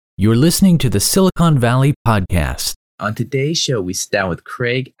You're listening to the Silicon Valley Podcast. On today's show, we sit down with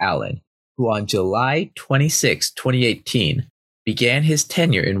Craig Allen, who on July 26, 2018, began his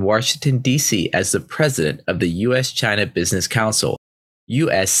tenure in Washington, D.C. as the president of the U.S.-China Business Council,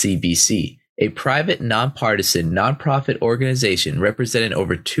 USCBC, a private, nonpartisan, nonprofit organization representing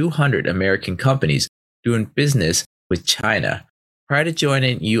over 200 American companies doing business with China. Prior to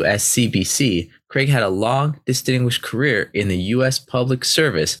joining USCBC, Craig had a long, distinguished career in the U.S. public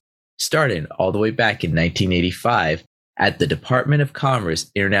service, starting all the way back in 1985 at the Department of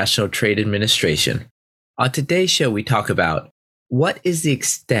Commerce International Trade Administration. On today's show, we talk about what is the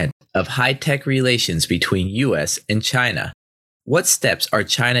extent of high-tech relations between U.S. and China? What steps are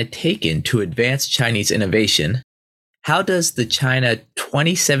China taking to advance Chinese innovation? How does the China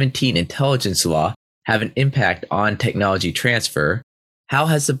 2017 intelligence law have an impact on technology transfer? How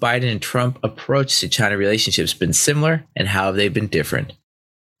has the Biden and Trump approach to China relationships been similar, and how have they been different?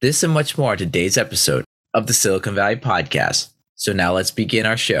 This and much more in today's episode of the Silicon Valley Podcast. So now let's begin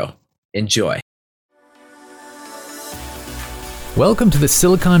our show. Enjoy. Welcome to the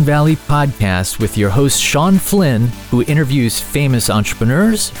Silicon Valley Podcast with your host, Sean Flynn, who interviews famous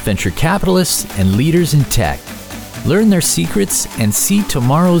entrepreneurs, venture capitalists, and leaders in tech. Learn their secrets and see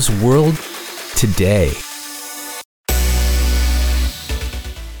tomorrow's world today.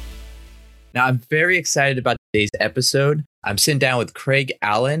 Now, I'm very excited about today's episode. I'm sitting down with Craig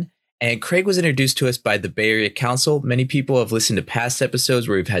Allen, and Craig was introduced to us by the Bay Area Council. Many people have listened to past episodes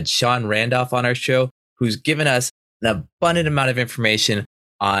where we've had Sean Randolph on our show, who's given us an abundant amount of information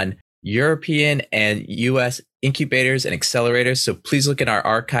on European and US incubators and accelerators. So please look in our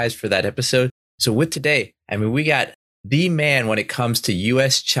archives for that episode. So with today, we got the man when it comes to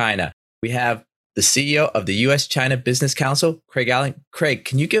US China. We have the CEO of the US-China Business Council, Craig Allen. Craig,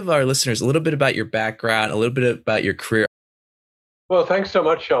 can you give our listeners a little bit about your background, a little bit about your career? Well, thanks so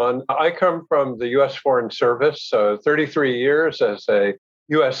much, Sean. I come from the U.S. Foreign Service, so 33 years as a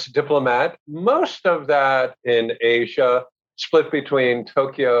U.S. diplomat, most of that in Asia, split between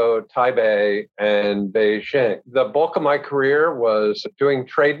Tokyo, Taipei, and Beijing. The bulk of my career was doing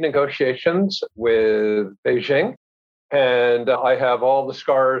trade negotiations with Beijing. And I have all the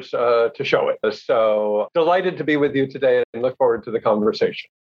scars to show it. So delighted to be with you today and look forward to the conversation.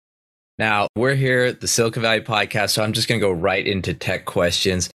 Now, we're here at the Silicon Valley Podcast, so I'm just going to go right into tech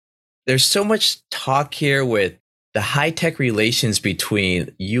questions. There's so much talk here with the high-tech relations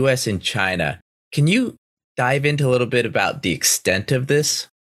between U.S. and China. Can you dive into a little bit about the extent of this?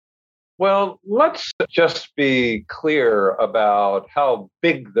 Well, let's just be clear about how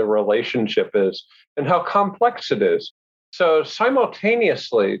big the relationship is and how complex it is. So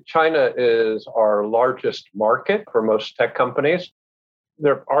simultaneously, China is our largest market for most tech companies.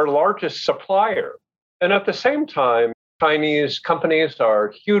 They're our largest supplier. And at the same time, Chinese companies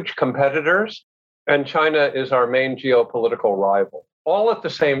are huge competitors, and China is our main geopolitical rival, all at the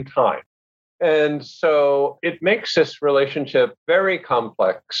same time. And so it makes this relationship very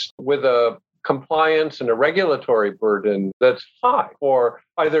complex with a compliance and a regulatory burden that's high for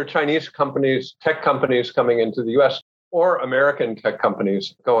either Chinese companies, tech companies coming into the US, or American tech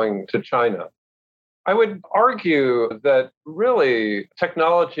companies going to China. I would argue that really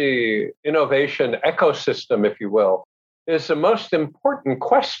technology innovation ecosystem, if you will, is the most important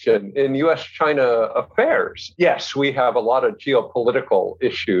question in US-China affairs. Yes, we have a lot of geopolitical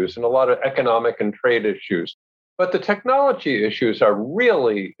issues and a lot of economic and trade issues, but the technology issues are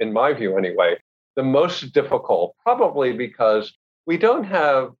really, in my view anyway, the most difficult, probably because we don't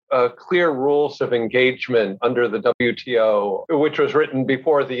have clear rules of engagement under the WTO, which was written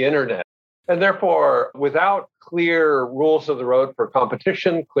before the internet. And therefore, without clear rules of the road for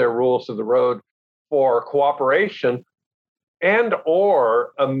competition, clear rules of the road for cooperation, and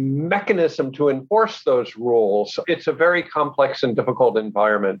or a mechanism to enforce those rules, it's a very complex and difficult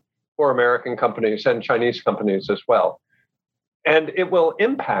environment for American companies and Chinese companies as well. And it will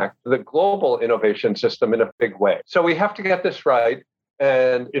impact the global innovation system in a big way. So we have to get this right,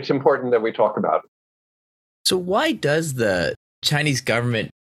 and it's important that we talk about it. So why does the Chinese government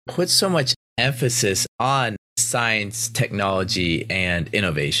put so much emphasis on science, technology, and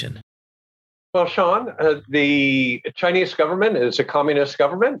innovation? Well, Sean, the Chinese government is a communist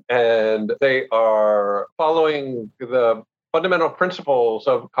government, and they are following the fundamental principles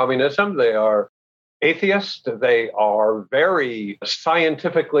of communism. They are atheist. They are very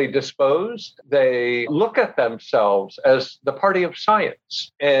scientifically disposed. They look at themselves as the party of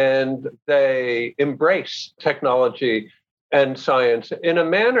science, and they embrace technology and science in a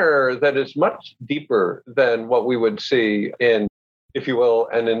manner that is much deeper than what we would see in, if you will,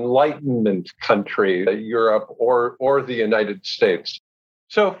 an Enlightenment country, Europe or the United States.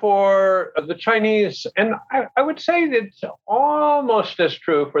 So for the Chinese, and I would say it's almost as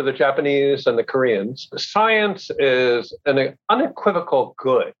true for the Japanese and the Koreans, science is an unequivocal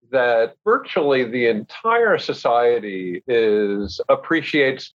good that virtually the entire society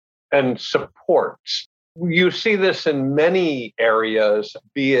appreciates and supports. You see this in many areas,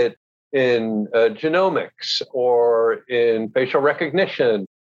 be it in genomics or in facial recognition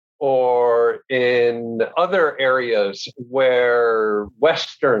or in other areas where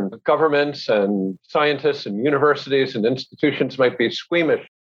Western governments and scientists and universities and institutions might be squeamish.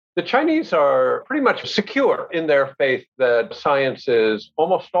 The Chinese are pretty much secure in their faith that science is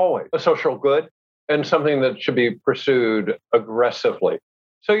almost always a social good and something that should be pursued aggressively.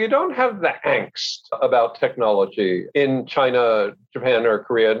 So you don't have the angst about technology in China, Japan, or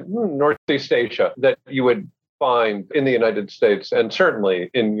Korea, Northeast Asia that you would find in the United States and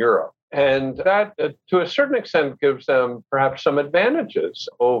certainly in Europe. And that, to a certain extent, gives them perhaps some advantages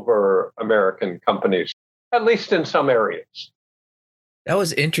over American companies, at least in some areas. That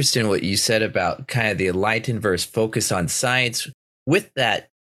was interesting what you said about kind of the enlightened versus focus on science. With that,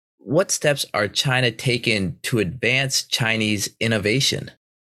 what steps are China taking to advance Chinese innovation?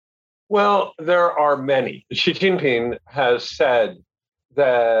 Well, there are many. Xi Jinping has said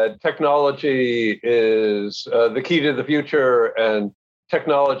that technology is the key to the future, and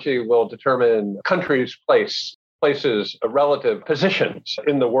technology will determine countries' places, relative positions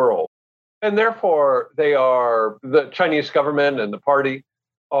in the world. And therefore, the Chinese government and the party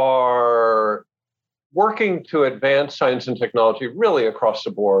are working to advance science and technology really across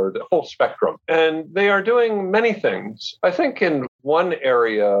the board, the whole spectrum. And they are doing many things. I think in one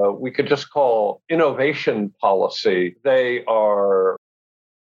area we could just call innovation policy, they are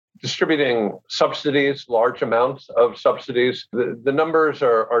distributing subsidies, large amounts of subsidies. The numbers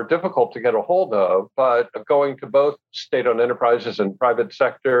are difficult to get a hold of, but going to both state-owned enterprises and private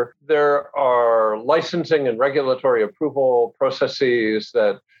sector, there are licensing and regulatory approval processes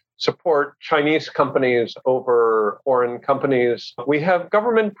that support Chinese companies over foreign companies. We have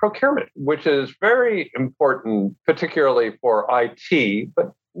government procurement, which is very important, particularly for IT,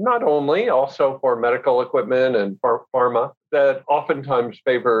 but not only, also for medical equipment and pharma, that oftentimes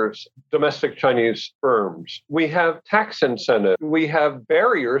favors domestic Chinese firms. We have tax incentives. We have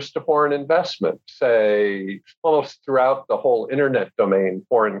barriers to foreign investment. Say, almost throughout the whole internet domain,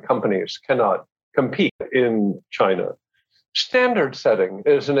 foreign companies cannot compete in China. Standard setting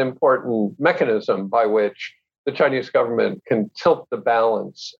is an important mechanism by which the Chinese government can tilt the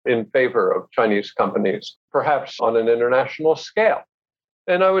balance in favor of Chinese companies, perhaps on an international scale.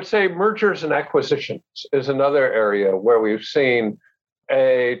 And I would say mergers and acquisitions is another area where we've seen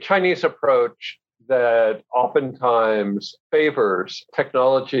a Chinese approach that oftentimes favors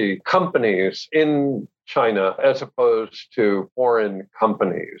technology companies in China as opposed to foreign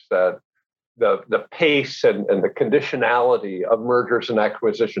companies, that the pace and the conditionality of mergers and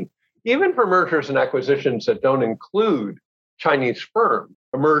acquisitions, even for mergers and acquisitions that don't include Chinese firms,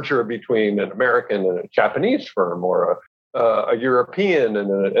 a merger between an American and a Japanese firm or a European and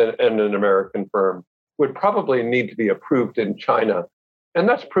an American firm would probably need to be approved in China. And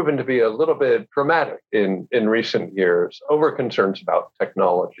that's proven to be a little bit dramatic in recent years over concerns about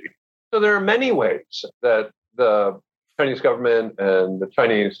technology. So there are many ways that the Chinese government and the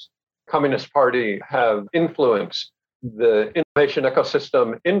Chinese Communist Party have influenced the innovation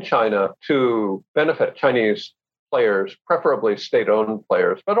ecosystem in China to benefit Chinese players, preferably state-owned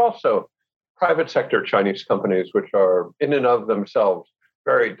players, but also private sector Chinese companies, which are in and of themselves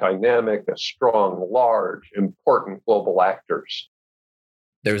very dynamic, strong, large, important global actors.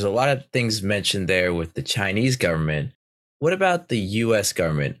 There's a lot of things mentioned there with the Chinese government. What about the U.S.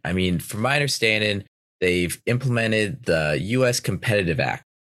 government? I mean, from my understanding, they've implemented the U.S. Competitive Act.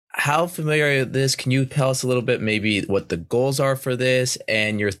 How familiar are you with this? Can you tell us a little bit maybe what the goals are for this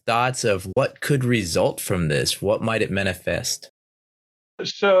and your thoughts of what could result from this? What might it manifest?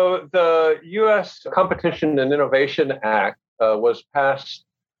 So the U.S. Competition and Innovation Act was passed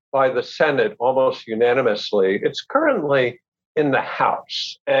by the Senate almost unanimously. It's currently in the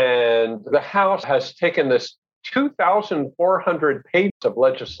House, and the House has taken this 2,400 pages of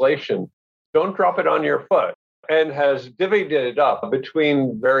legislation, don't drop it on your foot, and has divvied it up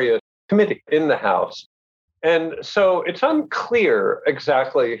between various committees in the House. And so it's unclear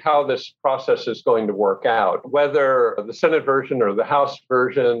exactly how this process is going to work out, whether the Senate version or the House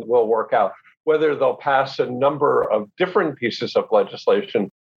version will work out, whether they'll pass a number of different pieces of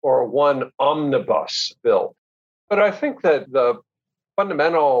legislation or one omnibus bill. But I think that the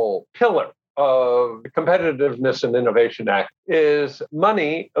fundamental pillar of the Competitiveness and Innovation Act is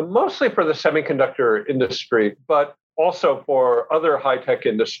money, mostly for the semiconductor industry, but also for other high-tech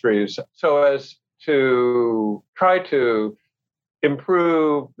industries, so as to try to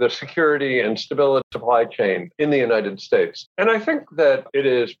improve the security and stability of the supply chain in the United States. And I think that it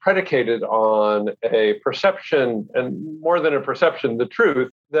is predicated on a perception, and more than a perception, the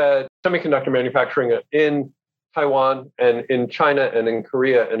truth, that semiconductor manufacturing in Taiwan and in China and in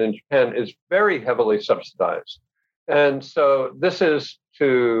Korea and in Japan is very heavily subsidized. And so this is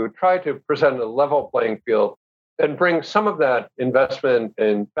to try to present a level playing field and bring some of that investment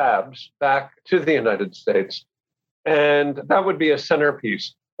in fabs back to the United States. And that would be a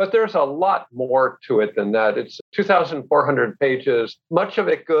centerpiece. But there's a lot more to it than that. It's 2,400 pages, much of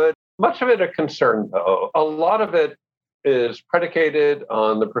it good, much of it a concern, though. A lot of it is predicated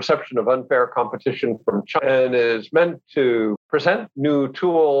on the perception of unfair competition from China and is meant to present new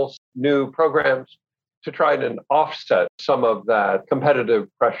tools, new programs to try and offset some of that competitive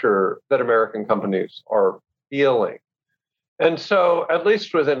pressure that American companies are feeling. And so, at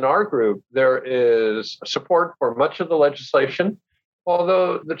least within our group, there is support for much of the legislation,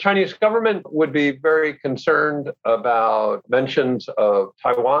 although the Chinese government would be very concerned about mentions of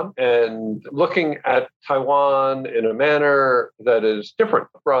Taiwan and looking at Taiwan in a manner that is different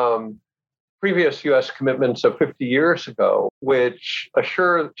from previous U.S. commitments of 50 years ago, which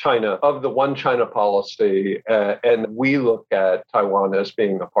assure China of the one China policy, and we look at Taiwan as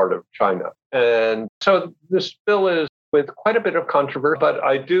being a part of China. And so this bill is with quite a bit of controversy, but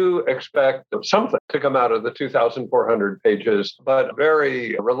I do expect something to come out of the 2,400 pages, but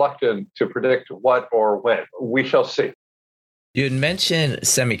very reluctant to predict what or when. We shall see. You had mentioned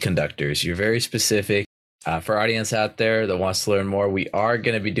semiconductors. You're very specific. For our audience out there that wants to learn more, we are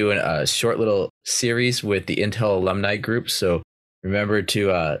going to be doing a short little series with the Intel alumni group. So remember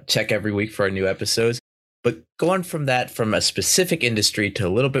to check every week for our new episodes. But going from that, from a specific industry to a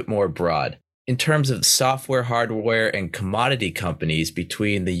little bit more broad, in terms of software, hardware, and commodity companies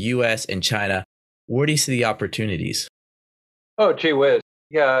between the US and China, where do you see the opportunities? Oh, gee whiz.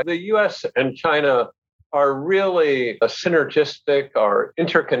 Yeah, the US and China are really synergistic, are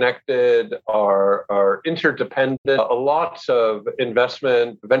interconnected, are interdependent. Lots of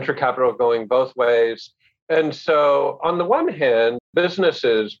investment, venture capital going both ways. And so, on the one hand, business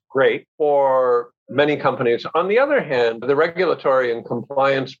is great for many companies. On the other hand, the regulatory and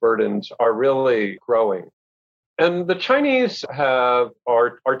compliance burdens are really growing. And the Chinese have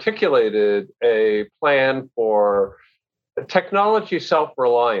articulated a plan for technology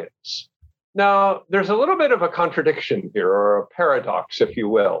self-reliance. Now, there's a little bit of a contradiction here, or a paradox, if you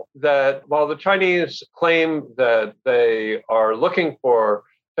will, that while the Chinese claim that they are looking for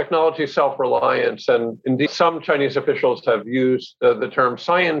technology self-reliance, and indeed some Chinese officials have used the term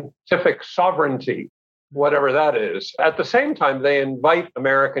scientific sovereignty, whatever that is, at the same time, they invite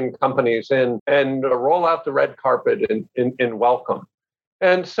American companies in and roll out the red carpet in welcome.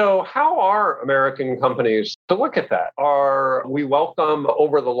 And so how are American companies to look at that? Are we welcome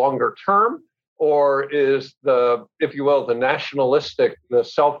over the longer term? Or is the, if you will, the nationalistic, the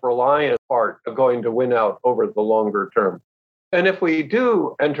self-reliant part going to win out over the longer term? And if we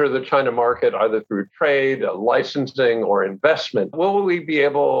do enter the China market, either through trade, licensing, or investment, will we be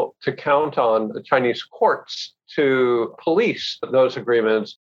able to count on the Chinese courts to police those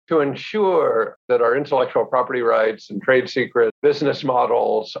agreements, to ensure that our intellectual property rights and trade secret business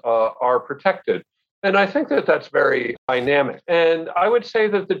models are protected? And I think that that's very dynamic. And I would say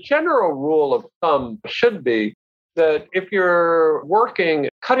that the general rule of thumb should be that if you're working,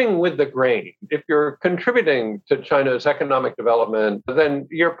 cutting with the grain, if you're contributing to China's economic development, then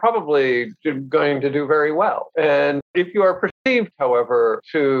you're probably going to do very well. And if you are perceived, however,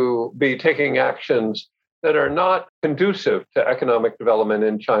 to be taking actions that are not conducive to economic development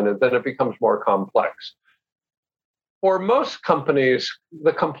in China, then it becomes more complex. For most companies,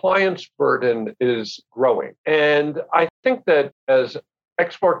 the compliance burden is growing. And I think that as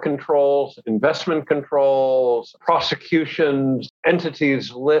export controls, investment controls, prosecutions,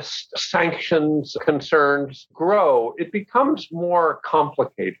 entities list, sanctions, concerns grow, it becomes more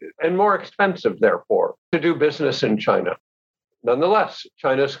complicated and more expensive, therefore, to do business in China. Nonetheless,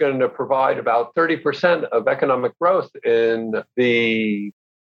 China is going to provide about 30% of economic growth in the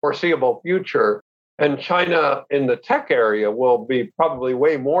foreseeable future. And China in the tech area will be probably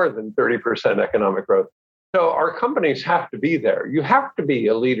way more than 30% economic growth. So our companies have to be there. You have to be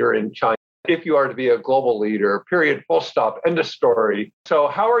a leader in China if you are to be a global leader, period, full stop, end of story. So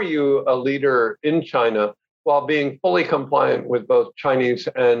how are you a leader in China while being fully compliant with both Chinese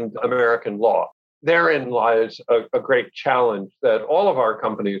and American law? Therein lies a great challenge that all of our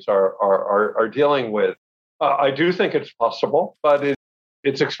companies are dealing with. I do think it's possible, but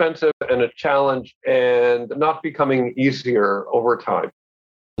It's expensive and a challenge and not becoming easier over time.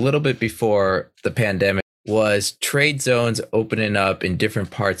 A little bit before the pandemic was trade zones opening up in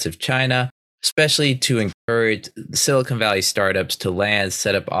different parts of China, especially to encourage Silicon Valley startups to land,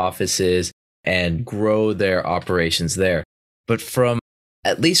 set up offices, and grow their operations there. But from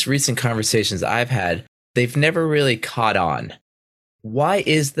at least recent conversations I've had, they've never really caught on. Why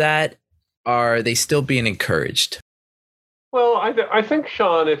is that? Are they still being encouraged? Well, I think,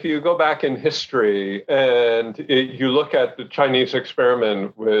 Sean, if you go back in history and you look at the Chinese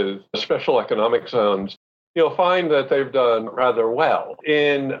experiment with special economic zones, you'll find that they've done rather well.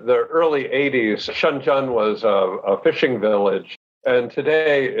 In the early 80s, Shenzhen was a fishing village, and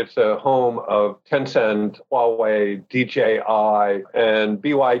today it's a home of Tencent, Huawei, DJI, and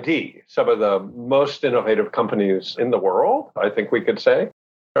BYD, some of the most innovative companies in the world, I think we could say.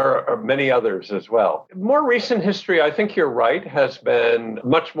 There are many others as well. More recent history, I think you're right, has been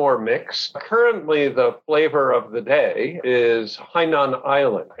much more mixed. Currently, the flavor of the day is Hainan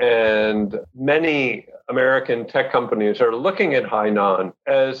Island, and many American tech companies are looking at Hainan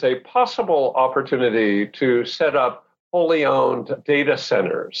as a possible opportunity to set up wholly owned data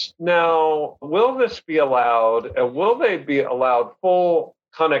centers. Now, will this be allowed, and will they be allowed full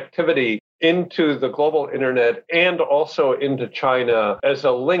connectivity into the global internet and also into China as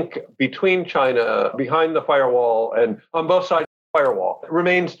a link between China behind the firewall and on both sides of the firewall? It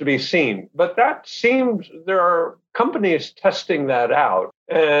remains to be seen. But that seems there are companies testing that out.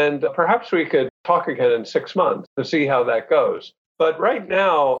 And perhaps we could talk again in 6 months to see how that goes. But right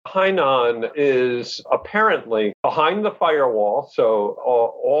now, Hainan is apparently behind the firewall, so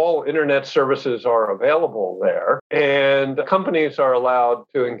all internet services are available there, and companies are allowed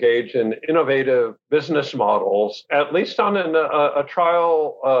to engage in innovative business models, at least on a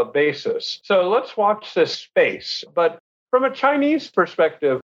trial basis. So let's watch this space. But from a Chinese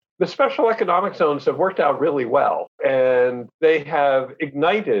perspective, the special economic zones have worked out really well, and they have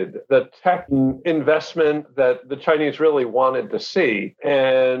ignited the tech investment that the Chinese really wanted to see,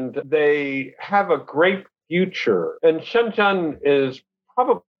 and they have a great future. And Shenzhen is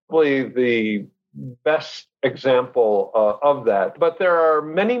probably the best example of that, but there are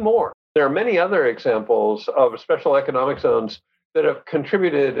many more. There are many other examples of special economic zones that have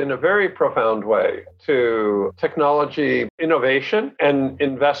contributed in a very profound way to technology innovation and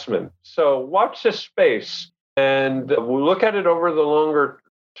investment. So watch this space and we'll look at it over the longer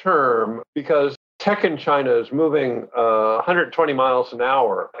term, because tech in China is moving 120 miles an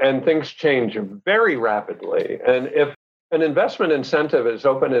hour and things change very rapidly. And if an investment incentive is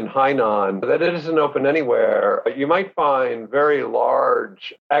open in Hainan that it isn't open anywhere, you might find very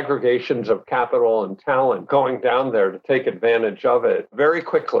large aggregations of capital and talent going down there to take advantage of it very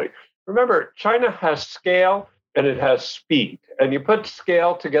quickly. Remember, China has scale and it has speed. And you put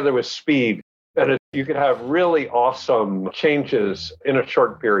scale together with speed, and you could have really awesome changes in a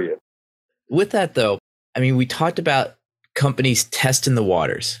short period. With that, though, I mean, we talked about companies testing the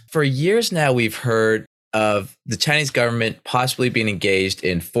waters. For years now, we've heard of the Chinese government possibly being engaged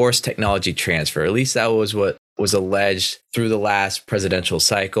in forced technology transfer. At least that was what was alleged through the last presidential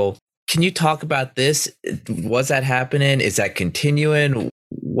cycle. Can you talk about this? Was that happening? Is that continuing?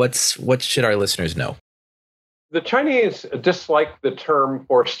 What should our listeners know? The Chinese dislike the term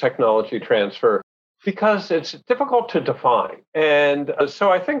forced technology transfer because it's difficult to define. And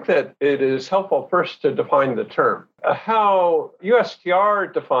so I think that it is helpful first to define the term. How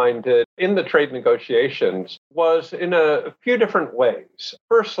USTR defined it in the trade negotiations was in a few different ways.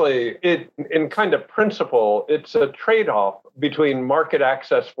 Firstly, in kind of principle, it's a trade-off between market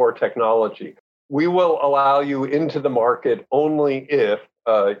access for technology. We will allow you into the market only if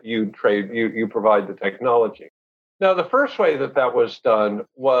you provide the technology. Now, the first way that was done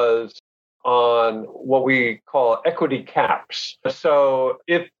was on what we call equity caps. So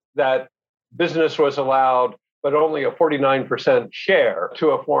if that business was allowed, but only a 49% share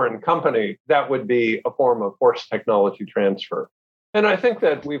to a foreign company, that would be a form of forced technology transfer. And I think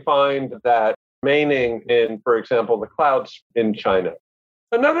that we find that remaining in, for example, the clouds in China.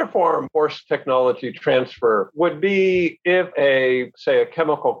 Another form of forced technology transfer would be if a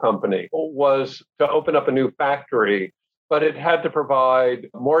chemical company was to open up a new factory, but it had to provide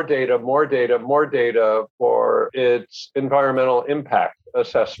more data for its environmental impact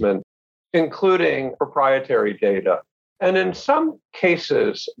assessment, including proprietary data. And in some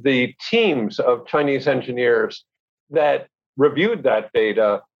cases, the teams of Chinese engineers that reviewed that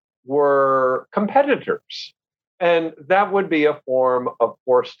data were competitors. And that would be a form of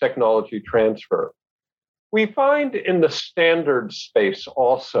forced technology transfer. We find in the standard space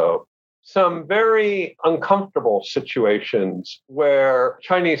also some very uncomfortable situations where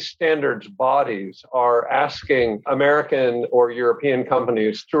Chinese standards bodies are asking American or European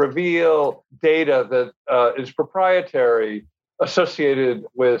companies to reveal data that is proprietary associated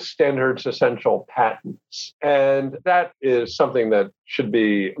with standards essential patents. And that is something that should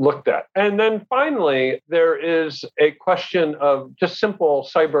be looked at. And then finally, there is a question of just simple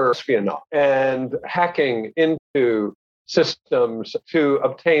cyber espionage and hacking into systems to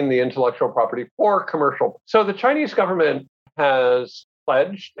obtain the intellectual property for commercial. So the Chinese government has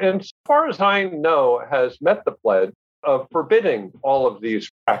pledged, and as far as I know, has met the pledge of forbidding all of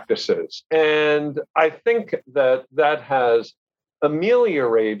these practices. And I think that that has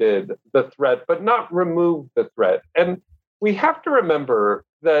ameliorated the threat, but not removed the threat. And we have to remember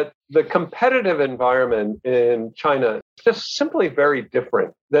that the competitive environment in China is just simply very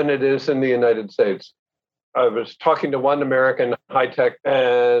different than it is in the United States. I was talking to one American high tech,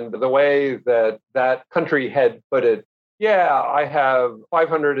 and the way that that country head put it, yeah, I have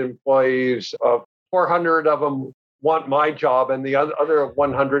 500 employees, 400 of them want my job, and the other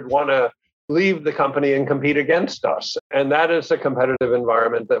 100 want to leave the company and compete against us. And that is the competitive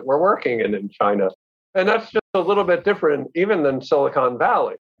environment that we're working in China. And that's just a little bit different even than Silicon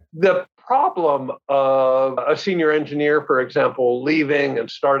Valley. The problem of a senior engineer, for example, leaving and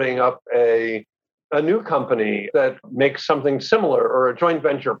starting up a new company that makes something similar, or a joint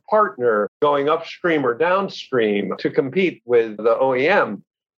venture partner going upstream or downstream to compete with the OEM,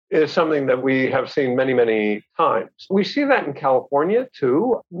 is something that we have seen many, many times. We see that in California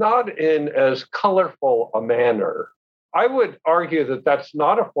too, not in as colorful a manner. I would argue that that's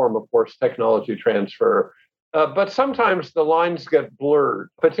not a form of forced technology transfer, but sometimes the lines get blurred,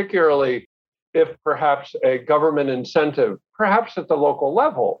 particularly if perhaps a government incentive, perhaps at the local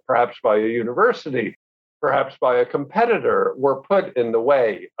level, perhaps by a university, perhaps by a competitor, were put in the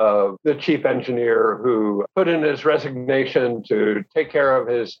way of the chief engineer who put in his resignation to take care of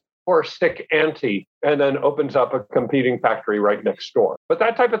his poor sick auntie and then opens up a competing factory right next door. But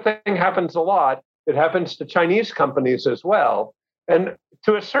that type of thing happens a lot. It happens to Chinese companies as well. And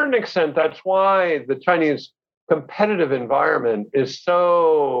to a certain extent, that's why the Chinese competitive environment is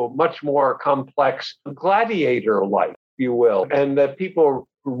so much more complex, gladiator-like, if you will, and that people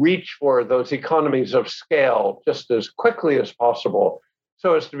reach for those economies of scale just as quickly as possible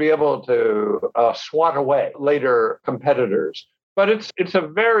so as to be able to swat away later competitors. But it's a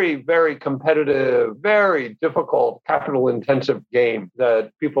very, very competitive, very difficult, capital-intensive game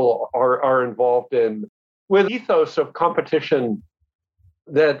that people are involved in with ethos of competition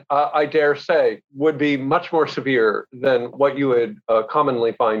that I dare say would be much more severe than what you would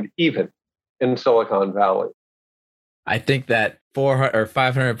commonly find even in Silicon Valley. I think that 400 or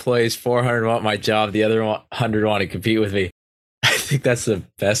 500 employees, 400 want my job, the other 100 want to compete with me. I think that's the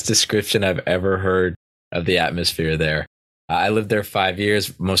best description I've ever heard of the atmosphere there. I lived there 5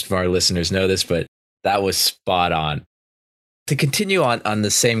 years. Most of our listeners know this, but that was spot on. To continue on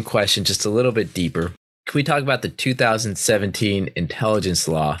the same question, just a little bit deeper, can we talk about the 2017 intelligence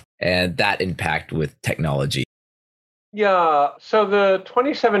law and that impact with technology? Yeah, so the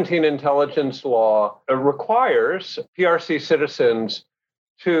 2017 intelligence law requires PRC citizens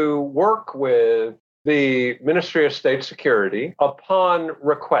to work with the Ministry of State Security upon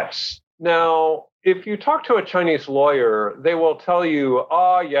request. Now, if you talk to a Chinese lawyer, they will tell you,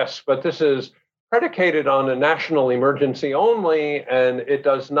 yes, but this is predicated on a national emergency only, and it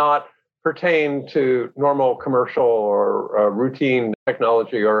does not pertain to normal commercial or routine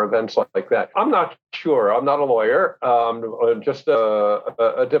technology or events like that. I'm not sure. I'm not a lawyer. I'm just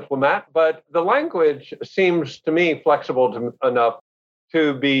a diplomat. But the language seems to me flexible enough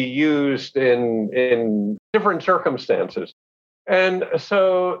to be used in different circumstances. And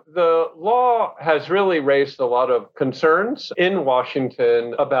so the law has really raised a lot of concerns in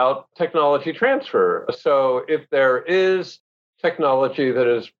Washington about technology transfer. So if there is technology that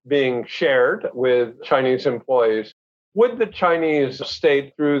is being shared with Chinese employees, would the Chinese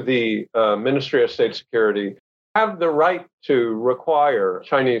state, through the Ministry of State Security, have the right to require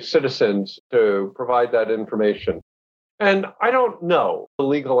Chinese citizens to provide that information? And I don't know the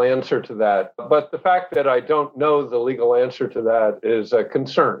legal answer to that, but the fact that I don't know the legal answer to that is a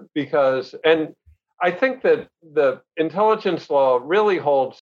concern and I think that the intelligence law really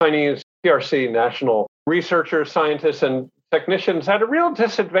holds Chinese PRC national researchers, scientists, and technicians at a real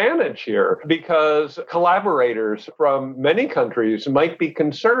disadvantage here because collaborators from many countries might be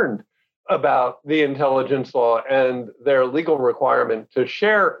concerned about the intelligence law and their legal requirement to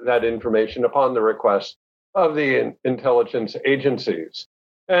share that information upon the request of the intelligence agencies.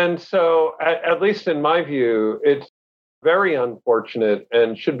 And so, at least in my view, it's very unfortunate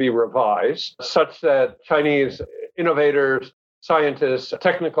and should be revised such that Chinese innovators, scientists,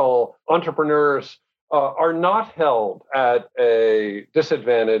 technical entrepreneurs are not held at a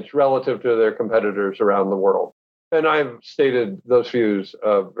disadvantage relative to their competitors around the world. And I've stated those views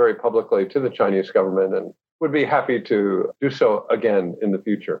very publicly to the Chinese government and would be happy to do so again in the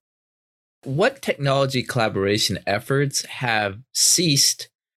future. What technology collaboration efforts have ceased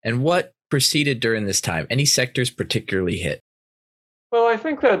and what proceeded during this time? Any sectors particularly hit? Well, I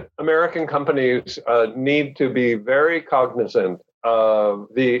think that American companies need to be very cognizant of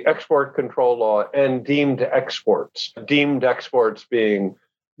the export control law and deemed exports. Deemed exports being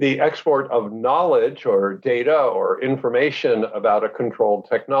the export of knowledge or data or information about a controlled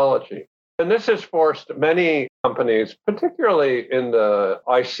technology. And this has forced many companies, particularly in the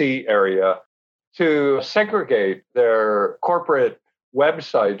IC area, to segregate their corporate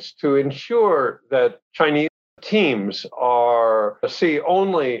websites to ensure that Chinese teams see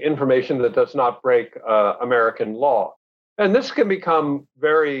only information that does not break American law. And this can become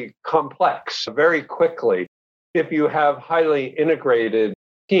very complex very quickly if you have highly integrated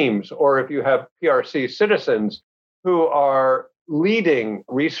teams or if you have PRC citizens who are leading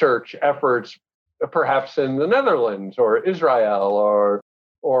research efforts, perhaps in the Netherlands or Israel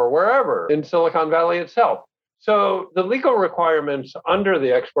or wherever in Silicon Valley itself. So the legal requirements under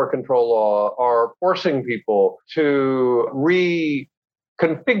the export control law are forcing people to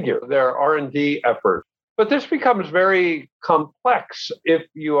reconfigure their R&D effort. But this becomes very complex if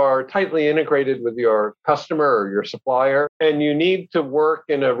you are tightly integrated with your customer or your supplier, and you need to work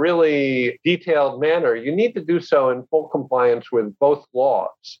in a really detailed manner. You need to do so in full compliance with both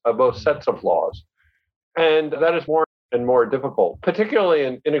laws, both sets of laws. And that is more and more difficult, particularly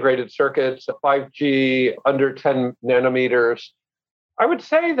in integrated circuits, 5G, under 10 nanometers. I would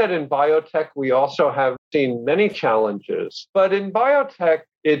say that in biotech, we also have seen many challenges, but in biotech,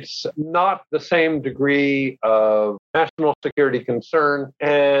 it's not the same degree of national security concern.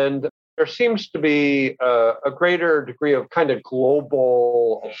 And there seems to be a greater degree of kind of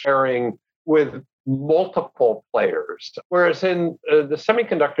global sharing with multiple players. Whereas in the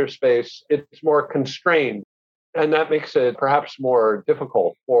semiconductor space, it's more constrained. And that makes it perhaps more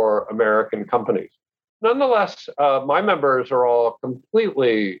difficult for American companies. Nonetheless, my members are all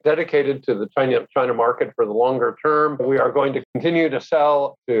completely dedicated to the China market for the longer term. We are going to continue to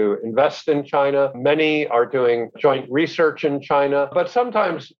sell, to invest in China. Many are doing joint research in China, but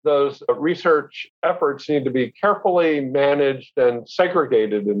sometimes those research efforts need to be carefully managed and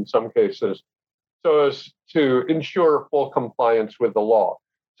segregated in some cases so as to ensure full compliance with the law.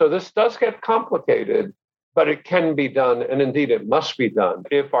 So this does get complicated, but it can be done, and indeed it must be done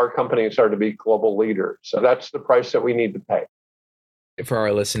if our companies are to be global leaders. So that's the price that we need to pay. For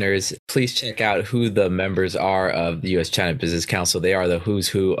our listeners, please check out who the members are of the U.S.-China Business Council. They are the who's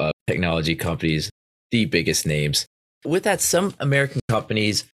who of technology companies, the biggest names. With that, some American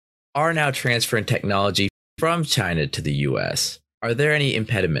companies are now transferring technology from China to the U.S. Are there any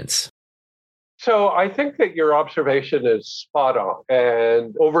impediments? So I think that your observation is spot on.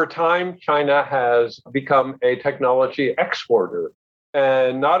 And over time, China has become a technology exporter,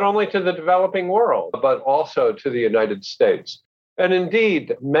 and not only to the developing world, but also to the United States. And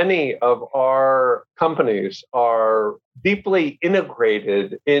indeed, many of our companies are deeply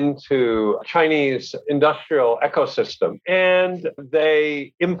integrated into Chinese industrial ecosystem. And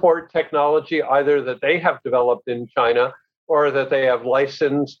they import technology either that they have developed in China or that they have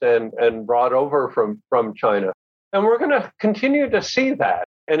licensed and brought over from China. And we're going to continue to see that.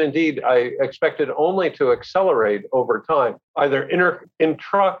 And indeed, I expect it only to accelerate over time, either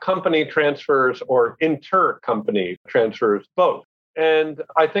intra-company transfers or inter-company transfers, both. And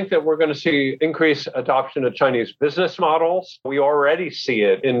I think that we're going to see increased adoption of Chinese business models. We already see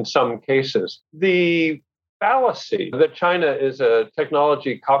it in some cases. The fallacy that China is a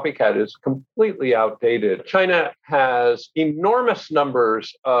technology copycat is completely outdated. China has enormous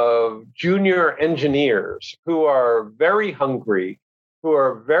numbers of junior engineers who are very hungry, who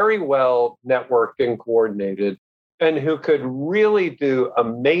are very well networked and coordinated, and who could really do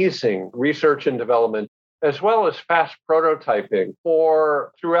amazing research and development, as well as fast prototyping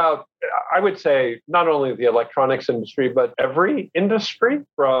for throughout, I would say, not only the electronics industry, but every industry,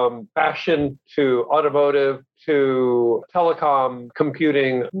 from fashion to automotive to telecom,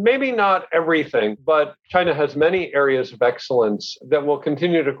 computing, maybe not everything, but China has many areas of excellence that will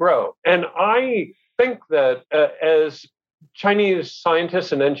continue to grow. And I think that as Chinese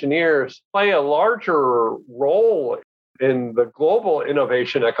scientists and engineers play a larger role in the global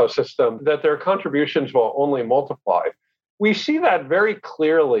innovation ecosystem, that their contributions will only multiply. We see that very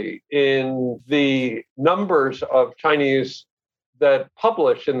clearly in the numbers of Chinese that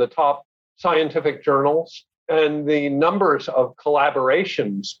publish in the top scientific journals and the numbers of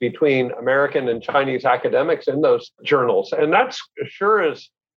collaborations between American and Chinese academics in those journals. And that's sure as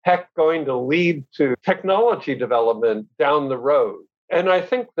heck going to lead to technology development down the road. And I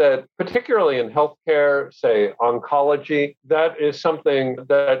think that particularly in healthcare, say oncology, that is something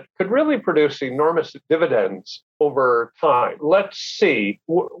that could really produce enormous dividends over time. Let's see.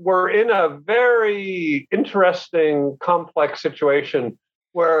 We're in a very interesting, complex situation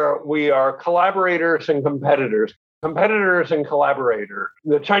where we are collaborators and competitors. Competitors and collaborators.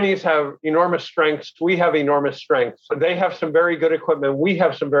 The Chinese have enormous strengths. We have enormous strengths. They have some very good equipment. We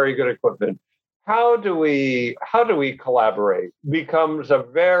have some very good equipment. How do we collaborate becomes a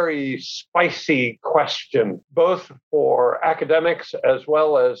very spicy question, both for academics as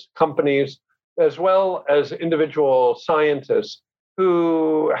well as companies, as well as individual scientists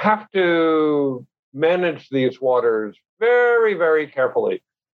who have to manage these waters very, very carefully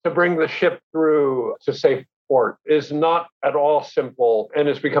to bring the ship through to safe port is not at all simple and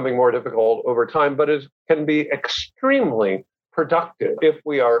is becoming more difficult over time, but can be extremely productive if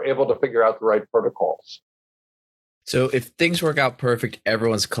we are able to figure out the right protocols. So if things work out perfect,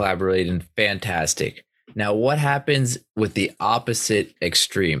 everyone's collaborating, fantastic. Now, what happens with the opposite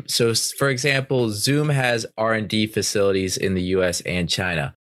extreme? So, for example, Zoom has R&D facilities in the US and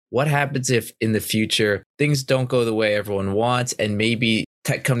China. What happens if in the future things don't go the way everyone wants and maybe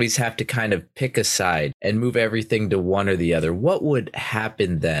tech companies have to kind of pick a side and move everything to one or the other? What would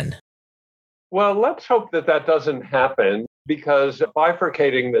happen then? Well, let's hope that doesn't happen, because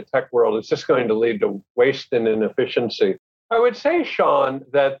bifurcating the tech world is just going to lead to waste and inefficiency. I would say, Sean,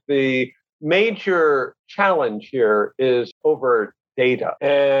 that the major challenge here is over data,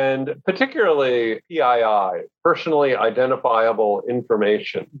 and particularly PII, personally identifiable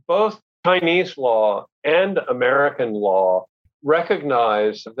information. Both Chinese law and American law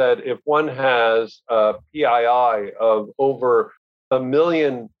recognize that if one has a PII of over 1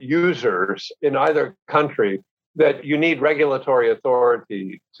 million users in either country, that you need regulatory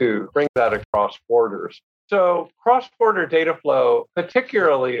authority to bring that across borders. So cross-border data flow,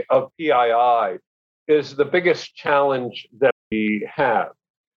 particularly of PII, is the biggest challenge that we have.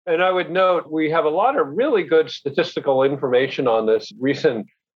 And I would note we have a lot of really good statistical information on this. Recent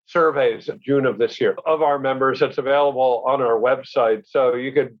surveys in June of this year of our members. It's available on our website. So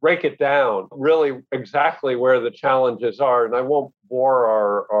you could break it down really exactly where the challenges are. And I won't bore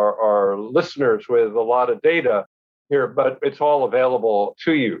our listeners with a lot of data here, but it's all available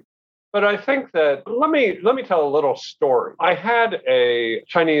to you. But I think that let me tell a little story. I had a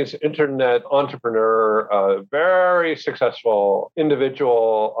Chinese internet entrepreneur, a very successful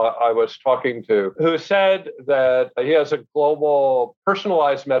individual I was talking to, who said that he has a global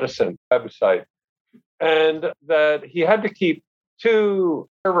personalized medicine website and that he had to keep 2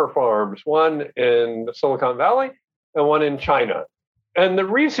 server farms, one in Silicon Valley and one in China. And the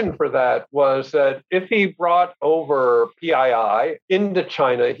reason for that was that if he brought over PII into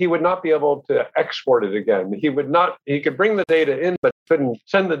China, he would not be able to export it again. He could bring the data in, but couldn't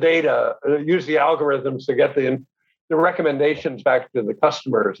send the data, use the algorithms to get the recommendations back to the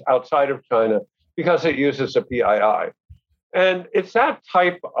customers outside of China because it uses a PII. And it's that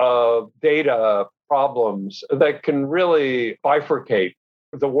type of data problems that can really bifurcate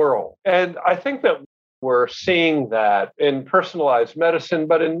the world. And I think that we're seeing that in personalized medicine,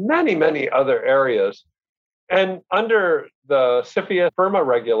 but in many, many other areas. And under the CFIUS FIRMA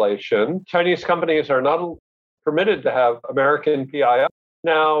regulation, Chinese companies are not permitted to have American PII.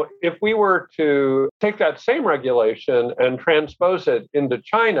 Now, if we were to take that same regulation and transpose it into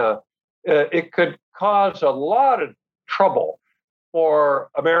China, it could cause a lot of trouble for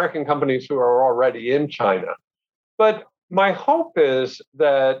American companies who are already in China. But my hope is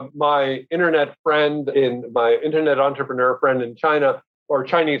that my internet entrepreneur friend in China, or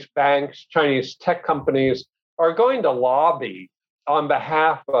Chinese banks, Chinese tech companies, are going to lobby on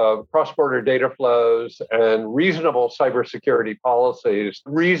behalf of cross-border data flows and reasonable cybersecurity policies,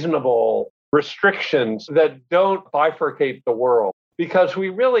 reasonable restrictions that don't bifurcate the world. Because we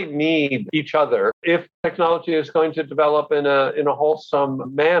really need each other if technology is going to develop in a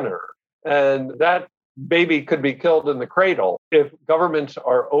wholesome manner. And that baby could be killed in the cradle if governments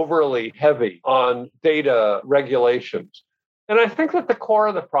are overly heavy on data regulations. And I think that the core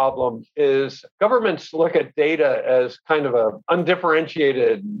of the problem is governments look at data as kind of an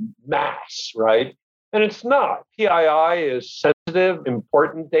undifferentiated mass, right? And it's not. PII is sensitive,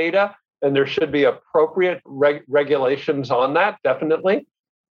 important data, and there should be appropriate regulations on that, definitely.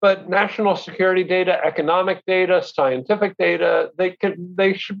 But national security data, economic data, scientific data,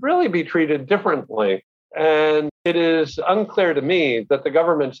 they should really be treated differently. And it is unclear to me that the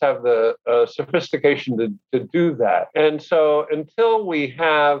governments have the sophistication to do that. And so until we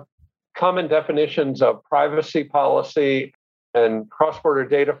have common definitions of privacy policy and cross-border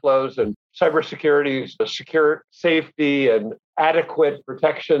data flows and cybersecurity, secure safety and adequate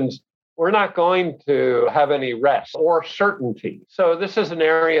protections, we're not going to have any rest or certainty. So this is an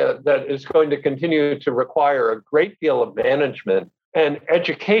area that is going to continue to require a great deal of management and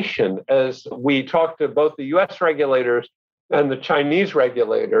education as we talk to both the US regulators and the Chinese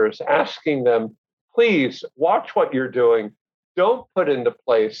regulators, asking them, please watch what you're doing. Don't put into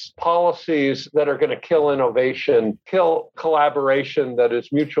place policies that are going to kill innovation, kill collaboration that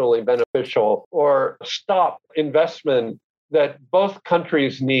is mutually beneficial, or stop investment that both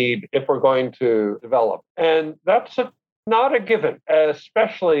countries need if we're going to develop. And that's not a given,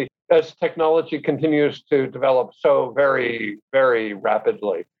 especially as technology continues to develop so very, very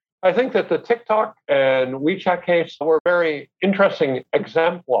rapidly. I think that the TikTok and WeChat case were very interesting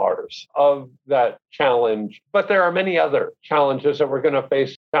exemplars of that challenge. But there are many other challenges that we're going to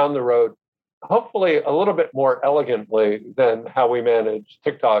face down the road, hopefully a little bit more elegantly than how we manage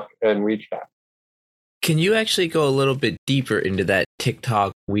TikTok and WeChat. Can you actually go a little bit deeper into that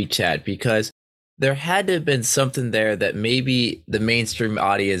TikTok, WeChat? Because there had to have been something there that maybe the mainstream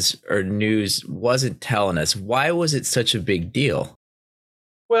audience or news wasn't telling us. Why was it such a big deal?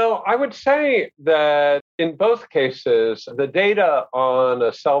 Well, I would say that in both cases, the data on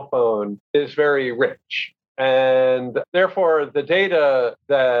a cell phone is very rich. And therefore, the data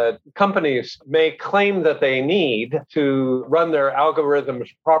that companies may claim that they need to run their algorithms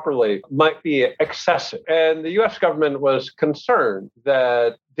properly might be excessive. And the US government was concerned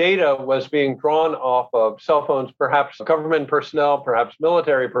that data was being drawn off of cell phones, perhaps government personnel, perhaps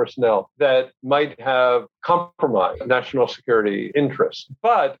military personnel, that might have compromised national security interests.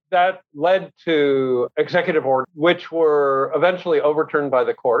 But that led to executive orders, which were eventually overturned by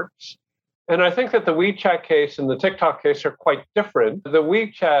the courts. And I think that the WeChat case and the TikTok case are quite different. The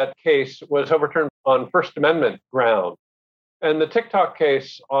WeChat case was overturned on First Amendment grounds, and the TikTok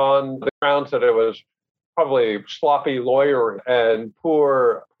case on the grounds that it was probably sloppy lawyering and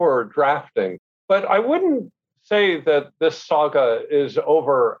poor drafting. But I wouldn't say that this saga is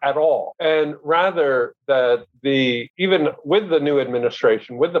over at all, and rather that even with the new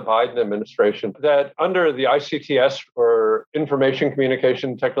administration, with the Biden administration, that under the ICTS, or Information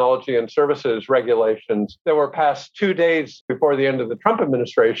Communication Technology and Services regulations that were passed 2 days before the end of the Trump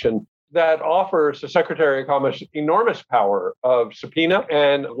administration, that offers the Secretary of Commerce enormous power of subpoena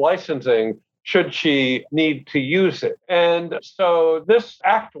and licensing should she need to use it. And so this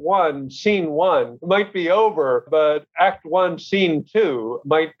Act 1, Scene 1 might be over, but Act 1, Scene 2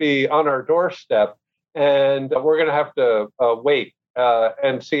 might be on our doorstep. And we're going to have to wait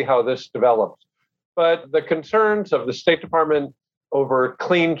and see how this develops. But the concerns of the State Department over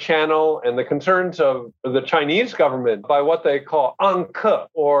Clean Channel and the concerns of the Chinese government by what they call anke,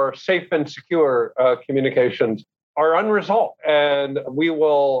 or safe and secure communications, are unresolved. And we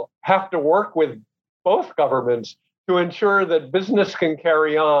will have to work with both governments to ensure that business can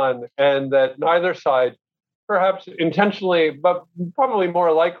carry on and that neither side, perhaps intentionally, but probably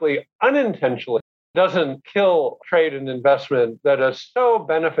more likely unintentionally, doesn't kill trade and investment that has so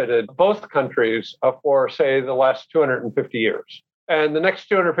benefited both countries for, say, the last 250 years. And the next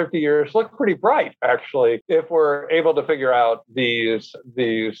 250 years look pretty bright, actually, if we're able to figure out these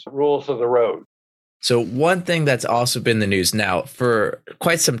rules of the road. So one thing that's also been in the news now for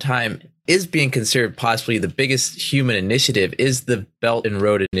quite some time is being considered possibly the biggest human initiative is the Belt and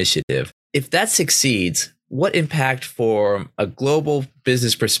Road Initiative. If that succeeds, what impact from a global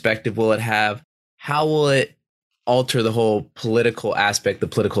business perspective will it have? How will it alter the whole political aspect, the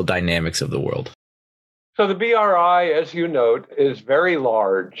political dynamics of the world? So the BRI, as you note, is very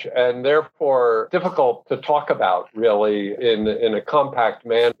large and therefore difficult to talk about really in a compact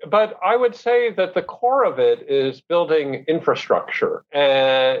manner. But I would say that the core of it is building infrastructure,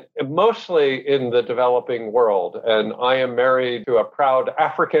 and mostly in the developing world. And I am married to a proud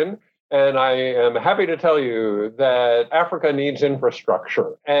African. And I am happy to tell you that Africa needs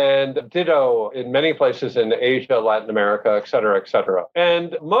infrastructure, and ditto in many places in Asia, Latin America, et cetera, et cetera.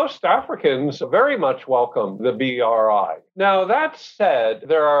 And most Africans very much welcome the BRI. Now, that said,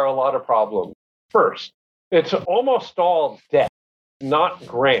 there are a lot of problems. First, it's almost all debt, not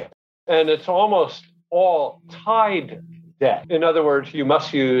grant. And it's almost all tied debt. In other words, you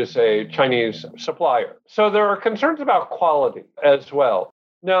must use a Chinese supplier. So there are concerns about quality as well.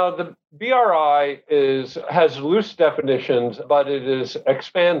 Now, the BRI has loose definitions, but it is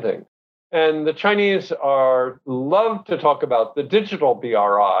expanding. And the Chinese love to talk about the digital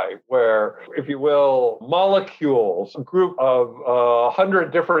BRI, where, if you will, molecules, a group of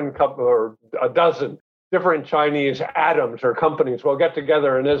 100 different or a dozen different Chinese atoms or companies will get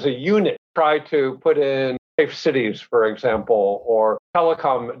together and as a unit try to put in safe cities, for example, or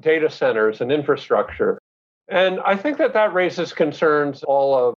telecom data centers and infrastructure. And I think that raises concerns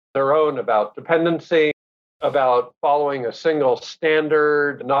all of their own about dependency, about following a single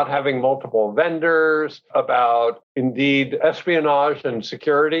standard, not having multiple vendors, about indeed espionage and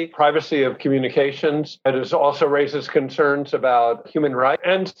security, privacy of communications. It also raises concerns about human rights.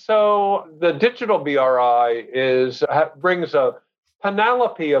 And so the digital BRI brings a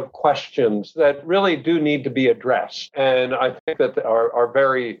panoply of questions that really do need to be addressed. And I think that are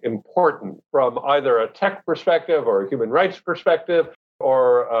very important from either a tech perspective or a human rights perspective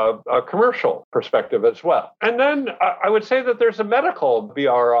or a commercial perspective as well. And then I would say that there's a medical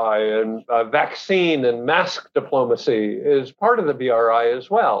BRI, and vaccine and mask diplomacy is part of the BRI as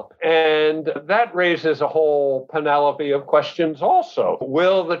well. And that raises a whole panoply of questions also.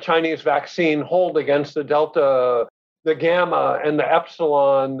 Will the Chinese vaccine hold against the Delta, the Gamma, and the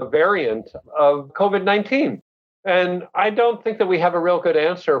Epsilon variant of COVID-19? And I don't think that we have a real good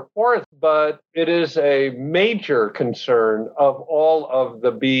answer for it, but it is a major concern of all of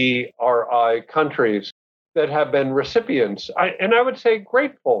the BRI countries that have been recipients, and I would say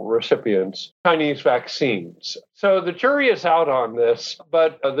grateful recipients, Chinese vaccines. So the jury is out on this,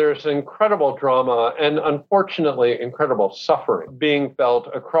 but there's incredible drama and unfortunately incredible suffering being felt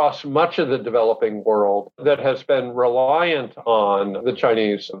across much of the developing world that has been reliant on the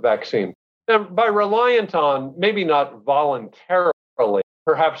Chinese vaccine. And by reliant on, maybe not voluntarily,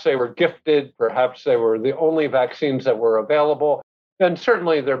 perhaps they were gifted, perhaps they were the only vaccines that were available, then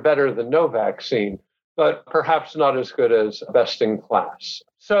certainly they're better than no vaccine, but perhaps not as good as best in class.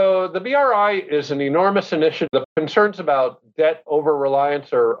 So the BRI is an enormous initiative. The concerns about debt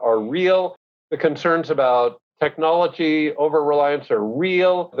over-reliance are real. The concerns about technology over-reliance are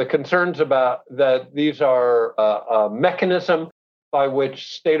real. The concerns about that these are a mechanism by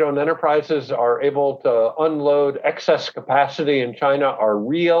which state-owned enterprises are able to unload excess capacity in China are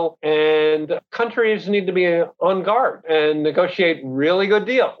real. And countries need to be on guard and negotiate really good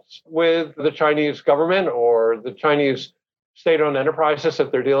deals with the Chinese government or the Chinese state-owned enterprises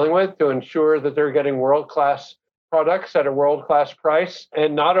that they're dealing with to ensure that they're getting world-class products at a world-class price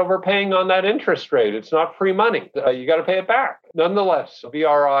and not overpaying on that interest rate. It's not free money. You got to pay it back. Nonetheless,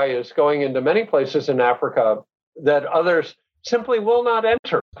 BRI is going into many places in Africa that others simply will not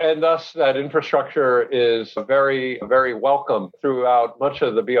enter. And thus, that infrastructure is very, very welcome throughout much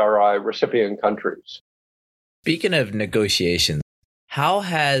of the BRI recipient countries. Speaking of negotiations, how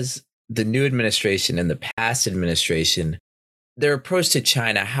has the new administration and the past administration, their approach to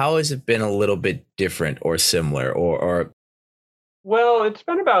China, how has it been a little bit different or similar? Or Well, it's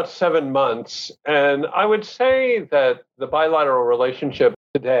been about 7 months. And I would say that the bilateral relationship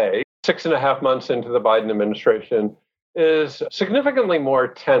today, 6.5 months into the Biden administration, is significantly more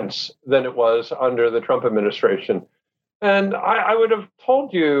tense than it was under the Trump administration. And I would have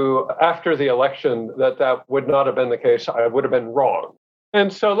told you after the election that would not have been the case. I would have been wrong.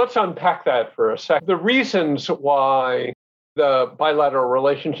 And so let's unpack that for a second. The reasons why the bilateral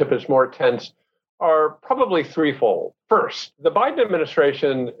relationship is more tense are probably threefold. First, the Biden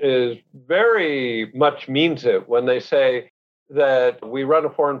administration is very much means it when they say that we run a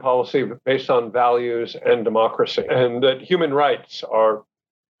foreign policy based on values and democracy, and that human rights are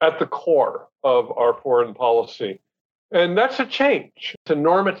at the core of our foreign policy. And that's a change. It's a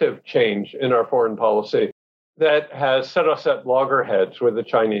normative change in our foreign policy that has set us at loggerheads with the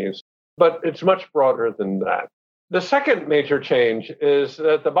Chinese, but it's much broader than that. The second major change is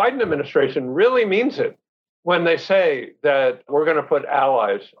that the Biden administration really means it when they say that we're going to put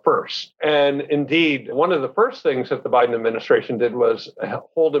allies first. And indeed, one of the first things that the Biden administration did was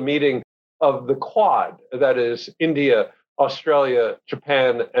hold a meeting of the Quad, that is India, Australia,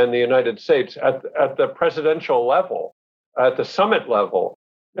 Japan, and the United States at the presidential level, at the summit level.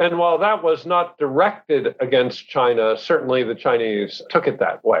 And while that was not directed against China, certainly the Chinese took it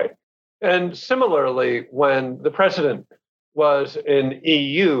that way. And similarly, when the president was in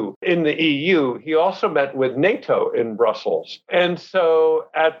the EU, he also met with NATO in Brussels. And so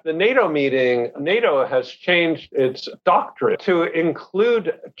at the NATO meeting, NATO has changed its doctrine to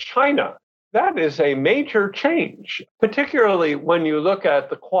include China. That is a major change, particularly when you look at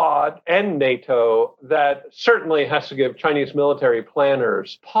the Quad and NATO. That certainly has to give Chinese military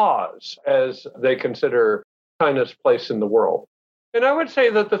planners pause as they consider China's place in the world. And I would say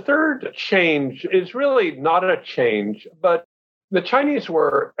that the third change is really not a change, but the Chinese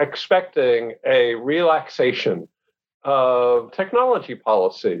were expecting a relaxation of technology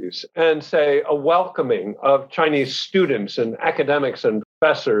policies and, say, a welcoming of Chinese students and academics and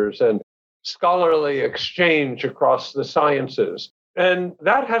professors and scholarly exchange across the sciences. And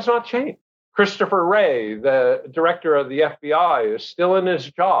that has not changed. Christopher Wray, the director of the FBI, is still in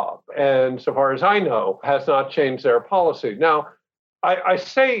his job, and so far as I know, has not changed their policy. Now, I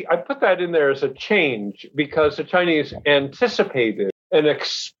put that in there as a change because the Chinese anticipated and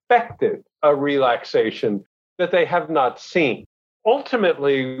expected a relaxation that they have not seen.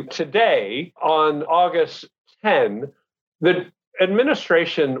 Ultimately, today, on August 10, the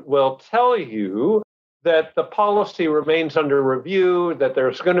administration will tell you that the policy remains under review, that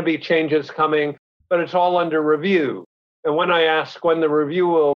there's going to be changes coming, but it's all under review. And when I ask when the review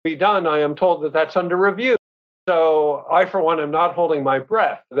will be done, I am told that that's under review. So I, for one, am not holding my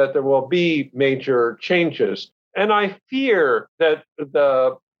breath that there will be major changes. And I fear that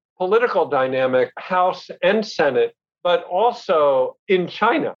the political dynamic, House and Senate, but also in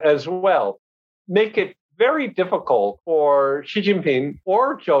China as well, make it very difficult for Xi Jinping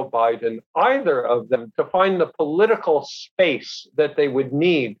or Joe Biden, either of them, to find the political space that they would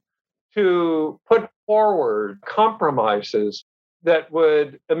need to put forward compromises that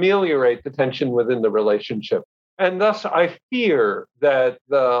would ameliorate the tension within the relationship. And thus, I fear that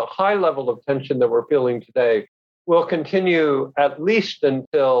the high level of tension that we're feeling today will continue at least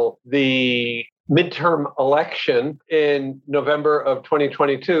until the midterm election in November of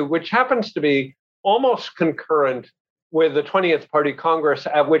 2022, which happens to be almost concurrent with the 20th Party Congress,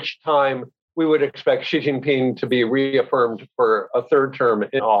 at which time we would expect Xi Jinping to be reaffirmed for a third term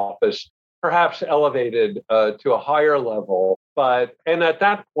in office, perhaps elevated to a higher level. And at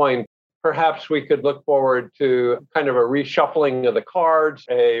that point, perhaps we could look forward to kind of a reshuffling of the cards,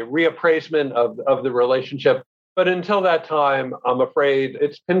 a reappraisement of the relationship. But until that time, I'm afraid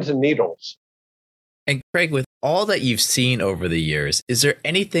it's pins and needles. And Craig, with all that you've seen over the years, is there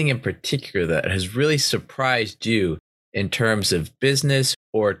anything in particular that has really surprised you in terms of business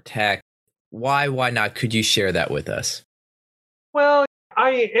or tech? Why not? Could you share that with us? Well,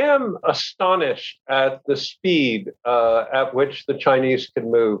 I am astonished at the speed at which the Chinese can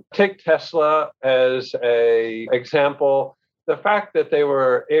move. Take Tesla as an example. The fact that they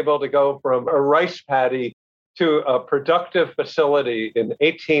were able to go from a rice paddy to a productive facility in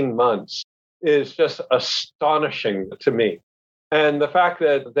 18 months is just astonishing to me. And the fact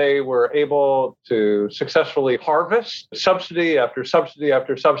that they were able to successfully harvest subsidy after subsidy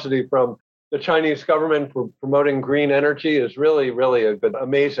after subsidy from the Chinese government for promoting green energy is really, really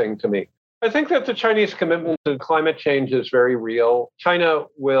amazing to me. I think that the Chinese commitment to climate change is very real.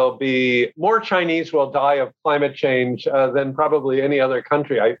 More Chinese will die of climate change than probably any other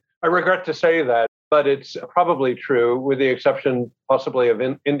country. I regret to say that, but it's probably true, with the exception possibly of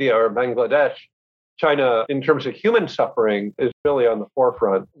India or Bangladesh. China, in terms of human suffering, is really on the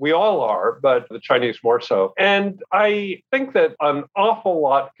forefront. We all are, but the Chinese more so. And I think that an awful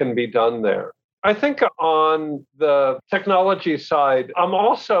lot can be done there. I think on the technology side, I'm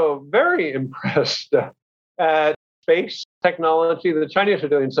also very impressed at space technology. The Chinese are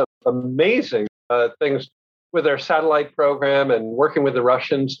doing some amazing things with their satellite program and working with the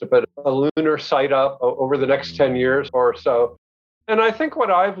Russians to put a lunar site up over the next 10 years or so. And I think what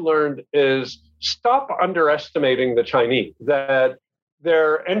I've learned is stop underestimating the Chinese, that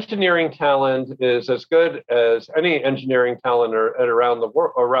their engineering talent is as good as any engineering talent around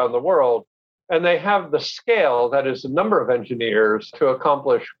the world. And they have the scale, that is the number of engineers, to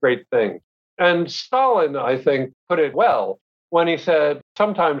accomplish great things. And Stalin, I think, put it well when he said,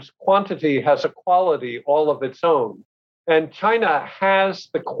 sometimes quantity has a quality all of its own. And China has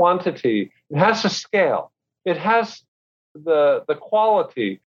the quantity, it has the scale, it has the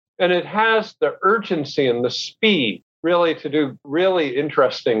quality, and it has the urgency and the speed really to do really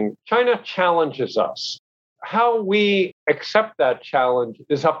interesting. China challenges us. How we accept that challenge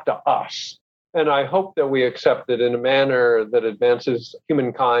is up to us. And I hope that we accept it in a manner that advances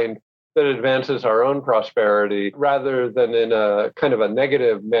humankind, that advances our own prosperity, rather than in a kind of a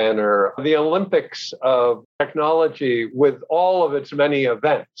negative manner. The Olympics of technology, with all of its many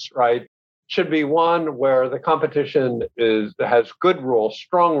events, right, should be one where the competition has good rules,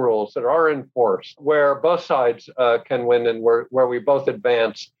 strong rules that are enforced, where both sides can win and where we both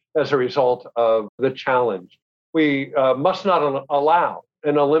advance as a result of the challenge. We must not allow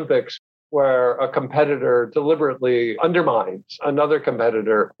an Olympics where a competitor deliberately undermines another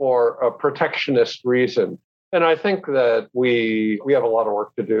competitor for a protectionist reason. And I think that we have a lot of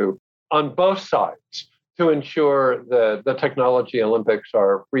work to do on both sides to ensure that the technology Olympics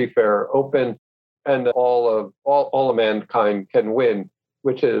are free, fair, open, and that all of mankind can win,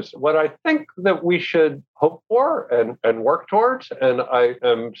 which is what I think that we should hope for and work towards. And I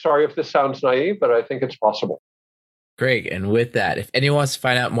am sorry if this sounds naive, but I think it's possible. Greg, and with that, if anyone wants to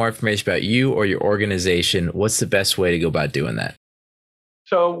find out more information about you or your organization, what's the best way to go about doing that?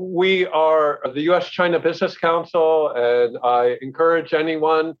 So we are the U.S.-China Business Council, and I encourage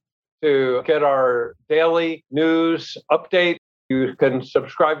anyone to get our daily news update. You can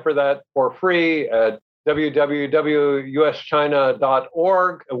subscribe for that for free at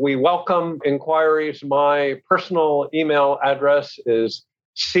www.uschina.org. We welcome inquiries. My personal email address is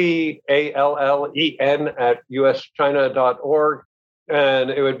callen@uschina.org. And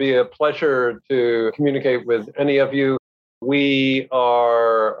it would be a pleasure to communicate with any of you. We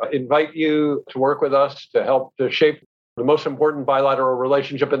invite you to work with us to help to shape the most important bilateral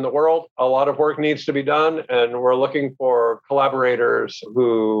relationship in the world. A lot of work needs to be done, and we're looking for collaborators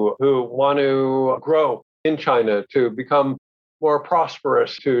who want to grow in China, to become more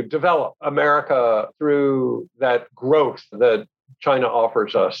prosperous, to develop America through that growth that China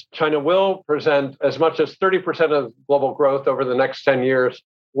offers us. China will present as much as 30% of global growth over the next 10 years.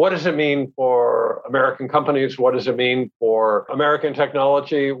 What does it mean for American companies? What does it mean for American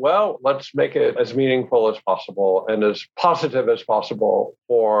technology? Well, let's make it as meaningful as possible and as positive as possible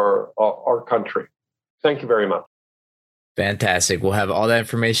for our country. Thank you very much. Fantastic. We'll have all that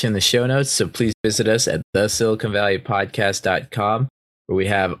information in the show notes, so please visit us at thesiliconvalleypodcast.com, where we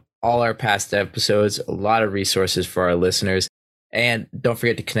have all our past episodes, a lot of resources for our listeners. And don't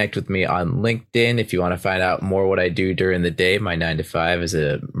forget to connect with me on LinkedIn if you want to find out more what I do during the day. My 9 to 5 as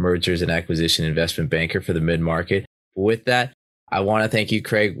a mergers and acquisition investment banker for the mid-market. With that, I want to thank you,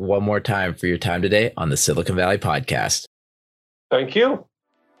 Craig, one more time for your time today on the Silicon Valley Podcast. Thank you.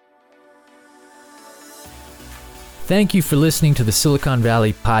 Thank you for listening to the Silicon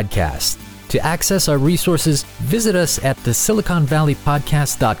Valley Podcast. To access our resources, visit us at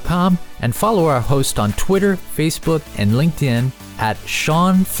thesiliconvalleypodcast.com and follow our host on Twitter, Facebook, and LinkedIn at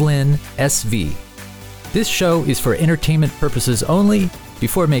Sean Flynn SV. This show is for entertainment purposes only.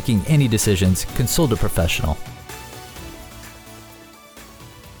 Before making any decisions, consult a professional.